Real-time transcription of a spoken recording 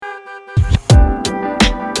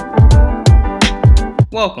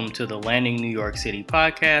Welcome to the Landing New York City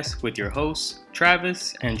podcast with your hosts,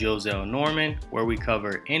 Travis and Joselle Norman, where we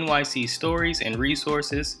cover NYC stories and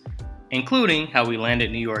resources, including how we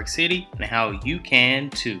landed New York City and how you can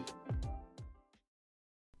too.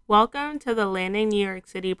 Welcome to the Landing New York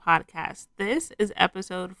City podcast. This is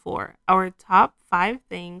episode 4, our top 5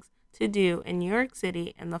 things to do in New York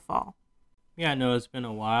City in the fall. Yeah, I know it's been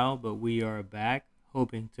a while, but we are back,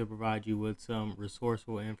 hoping to provide you with some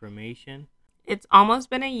resourceful information. It's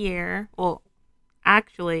almost been a year. Well,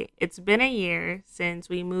 actually, it's been a year since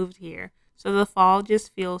we moved here, so the fall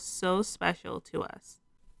just feels so special to us.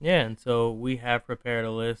 Yeah, and so we have prepared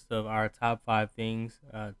a list of our top 5 things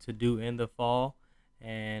to do in the fall.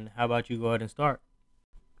 And how about you go ahead and start?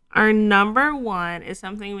 Our number 1 is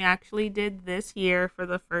something we actually did this year for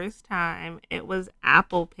the first time. It was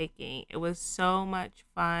apple picking. It was so much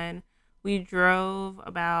fun. We drove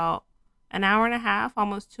about an hour and a half,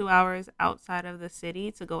 almost 2 hours outside of the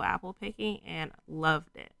city to go apple picking and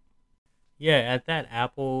loved it. Yeah, at that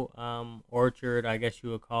apple orchard, I guess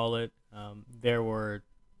you would call it, there were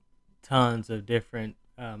tons of different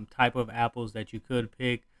type of apples that you could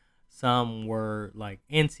pick. Some were like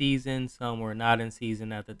in season, some were not in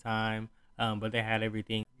season at the time, but they had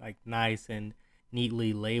everything like nice and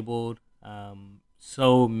neatly labeled.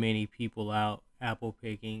 So many people out apple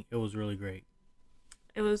picking. It was really great.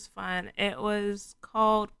 It was fun. It was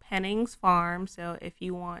called Penning's Farm. So if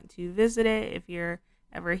you want to visit it, if you're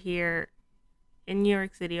ever here in New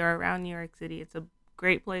York City or around New York City, it's a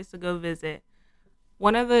great place to go visit.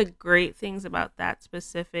 One of the great things about that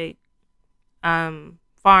specific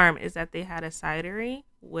farm is that they had a cidery,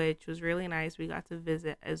 which was really nice. We got to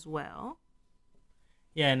visit as well.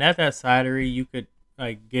 Yeah, and at that cidery, you could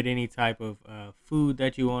like get any type of food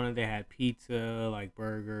that you wanted. They had pizza, like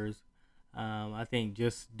burgers. I think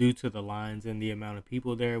just due to the lines and the amount of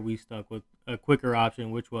people there, we stuck with a quicker option,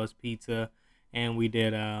 which was pizza. And we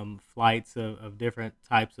did flights of different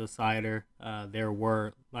types of cider. There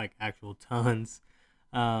were like actual tons.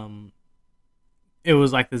 Um, it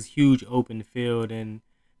was like this huge open field, and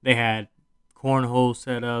they had cornhole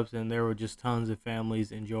setups, and there were just tons of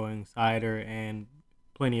families enjoying cider and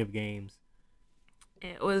plenty of games.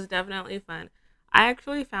 It was definitely fun. I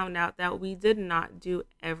actually found out that we did not do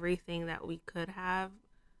everything that we could have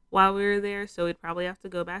while we were there, so we'd probably have to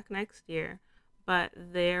go back next year. But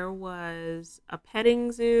there was a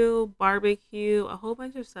petting zoo, barbecue, a whole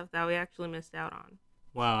bunch of stuff that we actually missed out on.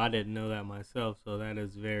 Wow, I didn't know that myself, so that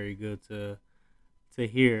is very good to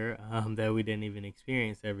hear that we didn't even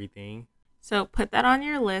experience everything. So put that on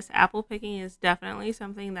your list. Apple picking is definitely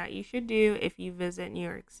something that you should do if you visit New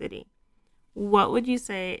York City. What would you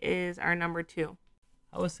say is our number 2?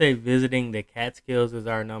 I would say visiting the Catskills is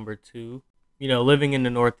our number 2. You know, living in the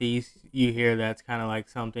Northeast, you hear that's kind of like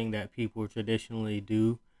something that people traditionally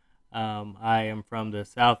do. I am from the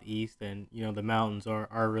Southeast, and you know the mountains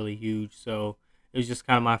are really huge. So it was just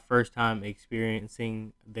kind of my first time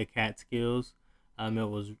experiencing the Catskills. It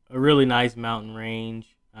was a really nice mountain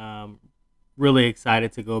range. Really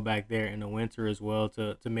excited to go back there in the winter as well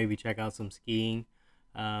to maybe check out some skiing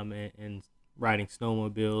and riding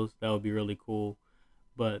snowmobiles. That would be really cool.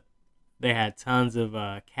 But they had tons of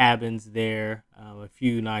cabins there, a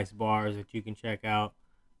few nice bars that you can check out.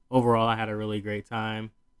 Overall, I had a really great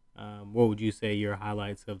time. What would you say your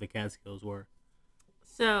highlights of the Catskills were?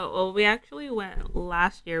 So, well, we actually went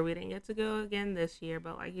last year. We didn't get to go again this year,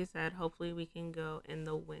 but like you said, hopefully we can go in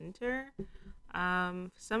the winter.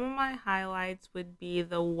 Some of my highlights would be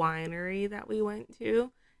the winery that we went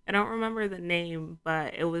to. I don't remember the name,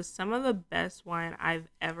 but it was some of the best wine I've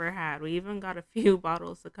ever had. We even got a few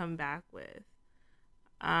bottles to come back with.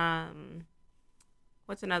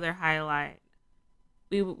 What's another highlight?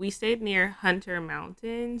 We stayed near Hunter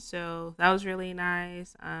Mountain, so that was really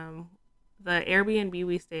nice. The Airbnb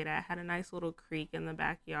we stayed at had a nice little creek in the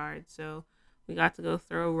backyard, so we got to go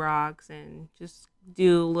throw rocks and just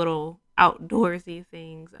do little outdoorsy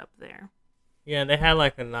things up there. Yeah, they had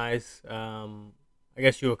like a nice, I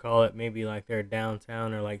guess you would call it maybe like their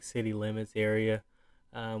downtown or like city limits area,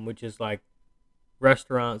 which is like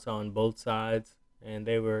restaurants on both sides, and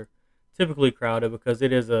they were typically crowded because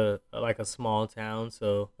it is like a small town,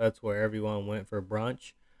 so that's where everyone went for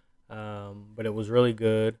brunch. But it was really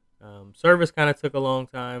good. Service kind of took a long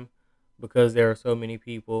time because there are so many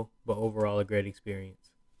people, but overall a great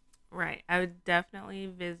experience. Right. I would definitely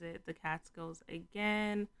visit the Catskills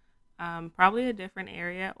again. Probably a different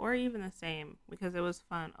area or even the same because it was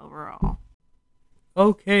fun overall.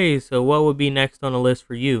 Okay, so what would be next on the list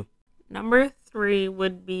for you? Number 3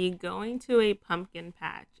 would be going to a pumpkin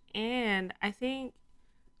patch. And I think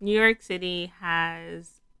New York City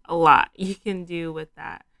has a lot you can do with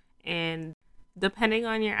that. And depending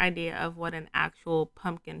on your idea of what an actual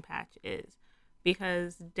pumpkin patch is.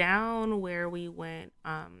 Because down where we went,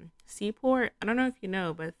 Seaport, I don't know if you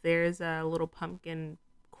know, but there's a little pumpkin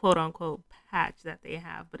quote unquote patch that they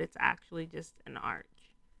have, but it's actually just an arch.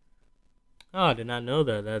 Oh, I did not know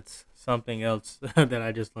that. That's something else that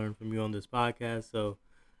I just learned from you on this podcast. So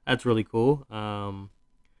that's really cool.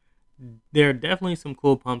 There are definitely some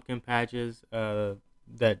cool pumpkin patches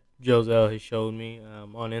that Joselle has showed me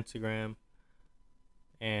on Instagram,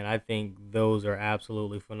 and I think those are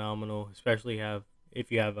absolutely phenomenal. Especially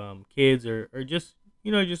if you have kids or just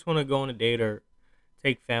just want to go on a date or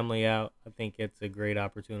take family out. I think it's a great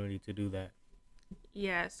opportunity to do that.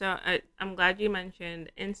 Yeah, so I'm glad you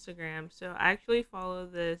mentioned Instagram. So I actually follow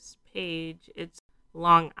this page. It's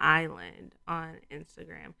Long Island on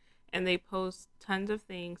Instagram, and they post tons of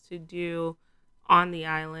things to do on the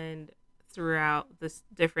island throughout the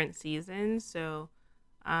different seasons. So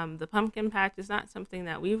the pumpkin patch is not something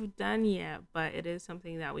that we've done yet, but it is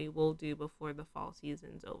something that we will do before the fall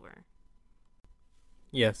season's over.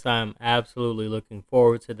 Yes, I'm absolutely looking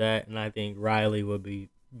forward to that, and I think Riley would be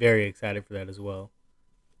very excited for that as well.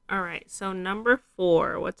 All right, so number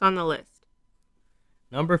 4, what's on the list?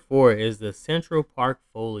 Number 4 is the Central Park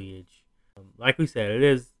foliage. Like we said, it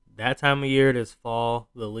is that time of year. It is fall.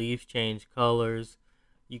 The leaves change colors.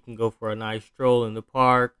 You can go for a nice stroll in the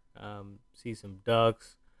park, see some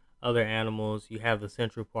ducks, other animals. You have the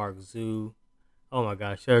Central Park Zoo. Oh my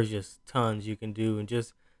gosh, there's just tons you can do and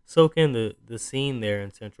just soak in the scene there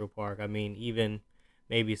in Central Park. I mean, even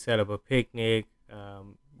maybe set up a picnic,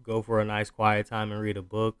 go for a nice quiet time and read a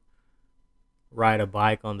book, ride a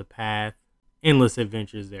bike on the path. Endless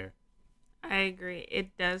adventures there. I agree.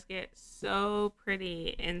 It does get so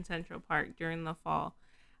pretty in Central Park during the fall.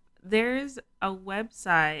 There's a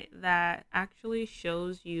website that actually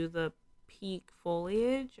shows you the peak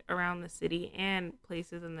foliage around the city and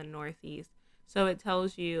places in the Northeast. So it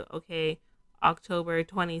tells you, okay, October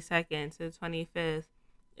 22nd to 25th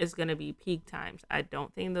is going to be peak times. I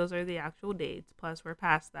don't think those are the actual dates. Plus, we're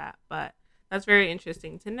past that. But that's very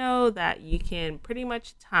interesting to know that you can pretty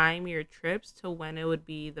much time your trips to when it would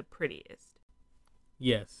be the prettiest.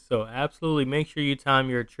 Yes, so absolutely make sure you time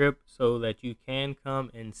your trip so that you can come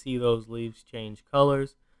and see those leaves change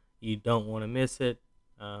colors. You don't want to miss it.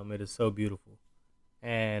 It is so beautiful.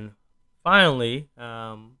 And finally,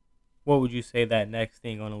 what would you say that next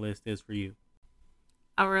thing on the list is for you?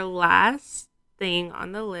 Our last thing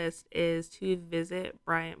on the list is to visit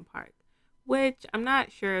Bryant Park, which I'm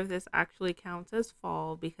not sure if this actually counts as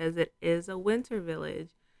fall because it is a winter village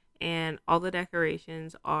and all the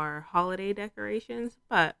decorations are holiday decorations,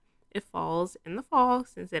 but it falls in the fall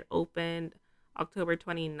since it opened October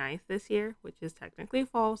 29th this year, which is technically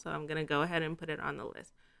fall, so I'm going to go ahead and put it on the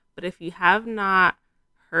list. But if you have not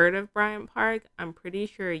heard of Bryant Park, I'm pretty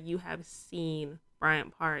sure you have seen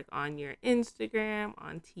Bryant Park on your Instagram,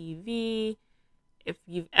 on TV. If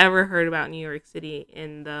you've ever heard about New York City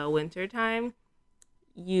in the wintertime,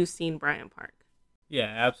 you've seen Bryant Park. Yeah,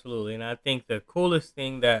 absolutely. And I think the coolest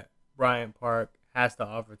thing that Bryant Park has to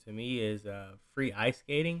offer to me is free ice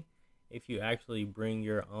skating if you actually bring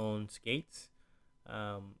your own skates.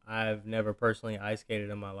 I've never personally ice skated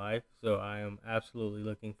in my life, so I am absolutely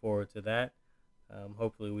looking forward to that.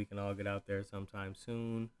 Hopefully, we can all get out there sometime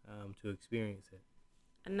soon to experience it.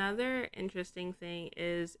 Another interesting thing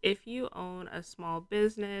is if you own a small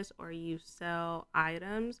business or you sell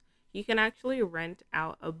items, you can actually rent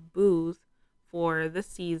out a booth for the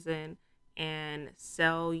season and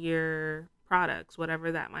sell your products,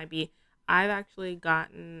 whatever that might be. I've actually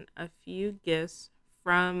gotten a few gifts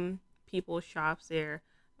from people's shops there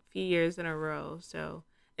a few years in a row. So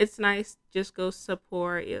it's nice. Just go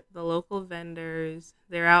support the local vendors.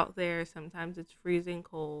 They're out there. Sometimes it's freezing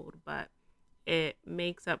cold, but it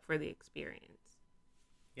makes up for the experience.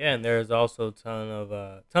 Yeah, and there's also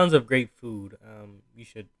tons of great food. You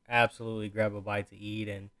should absolutely grab a bite to eat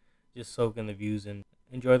and just soak in the views and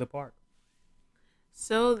enjoy the park.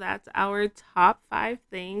 So that's our top 5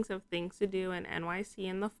 things of things to do in NYC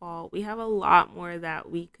in the fall. We have a lot more that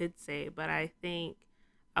we could say, but I think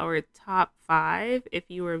our top 5, if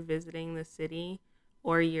you were visiting the city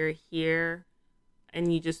or you're here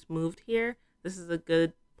and you just moved here, this is a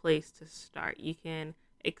good place to start. You can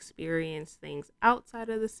experience things outside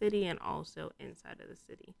of the city and also inside of the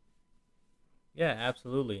city. Yeah,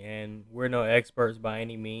 absolutely. And we're no experts by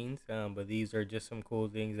any means, but these are just some cool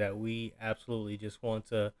things that we absolutely just want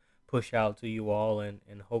to push out to you all, and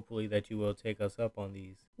hopefully that you will take us up on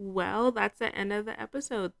these. Well, that's the end of the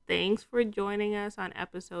episode. Thanks for joining us on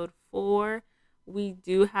episode 4. We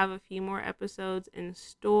do have a few more episodes in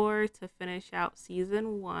store to finish out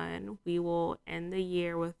season 1. We will end the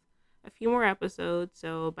year with a few more episodes,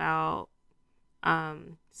 so about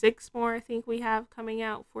 6 more I think we have coming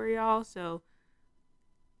out for y'all. So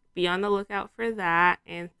be on the lookout for that,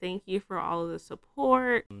 and thank you for all of the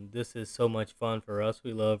support. This is so much fun for us.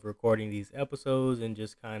 We love recording these episodes and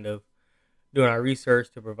just kind of doing our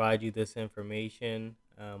research to provide you this information.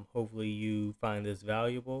 Hopefully you find this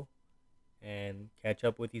valuable, and catch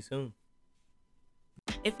up with you soon.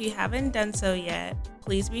 If you haven't done so yet,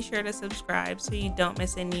 please be sure to subscribe so you don't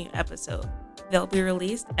miss a new episode. They'll be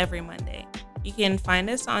released every Monday. You can find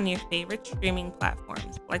us on your favorite streaming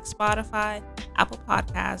platforms like Spotify, Apple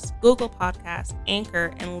Podcasts, Google Podcasts,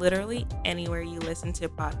 Anchor, and literally anywhere you listen to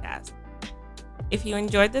podcasts. If you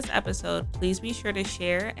enjoyed this episode, please be sure to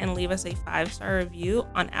share and leave us a 5-star review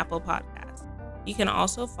on Apple Podcasts. You can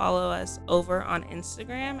also follow us over on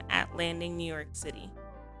Instagram at Landing New York City.